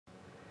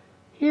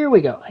here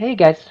we go. Hey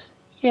guys.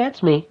 Yeah,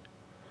 it's me.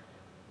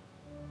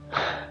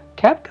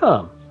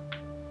 Capcom.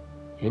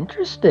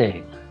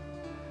 Interesting.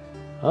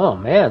 Oh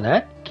man,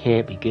 that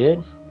can't be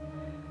good.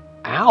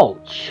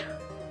 Ouch.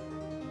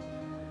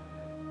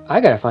 I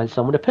gotta find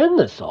someone to pin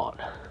this on.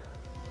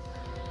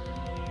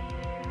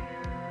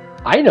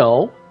 I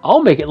know.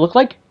 I'll make it look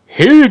like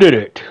he did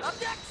it.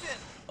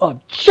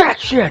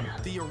 Objection!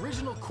 The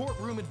original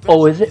courtroom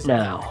oh, is it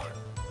now?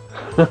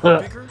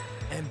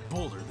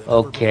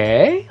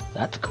 Okay,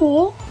 that's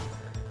cool.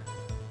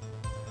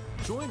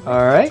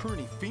 Alright.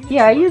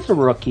 Yeah, he is a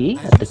rookie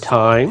at the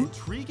time.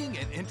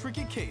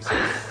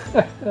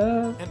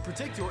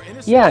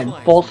 Yeah, and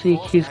falsely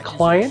accused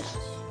clients,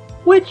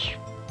 which,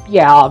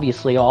 yeah,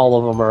 obviously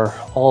all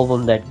of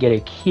them that get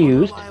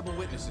accused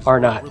are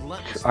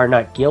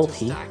not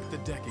guilty.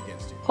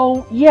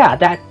 Oh yeah,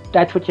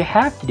 that's what you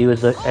have to do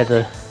as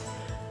a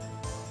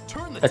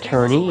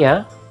attorney,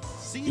 yeah.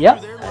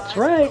 Yep, that's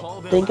right.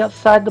 Think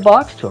outside the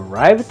box to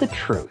arrive at the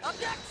truth.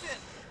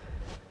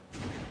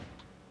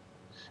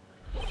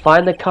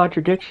 Find the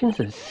contradictions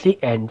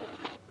and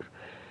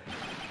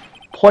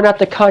point out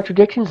the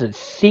contradictions and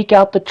seek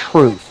out the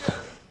truth.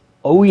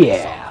 Oh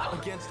yeah.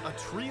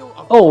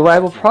 Oh,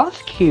 rival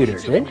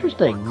prosecutors.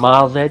 Interesting.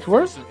 Miles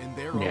Edgeworth.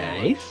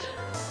 Nice.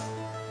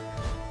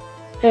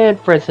 And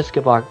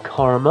Francisca Bar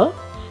Karma.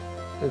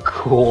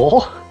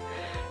 Cool.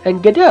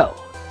 And Godot.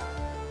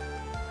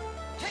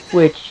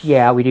 Which,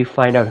 yeah, we do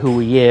find out who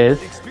he is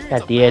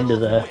at the end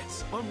of the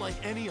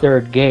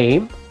third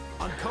game.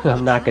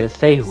 I'm not going to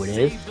say who it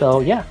is, so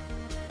yeah.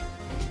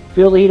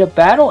 Feel the heat of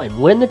battle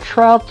and win the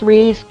trial 3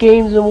 Ace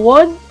games in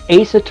 1.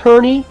 Ace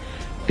Attorney,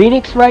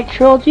 Phoenix Wright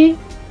trilogy.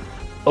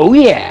 Oh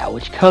yeah,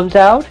 which came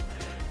out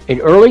in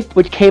early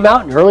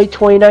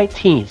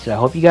 2019. So I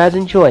hope you guys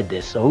enjoyed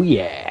this. Oh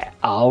yeah.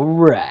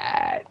 Alright.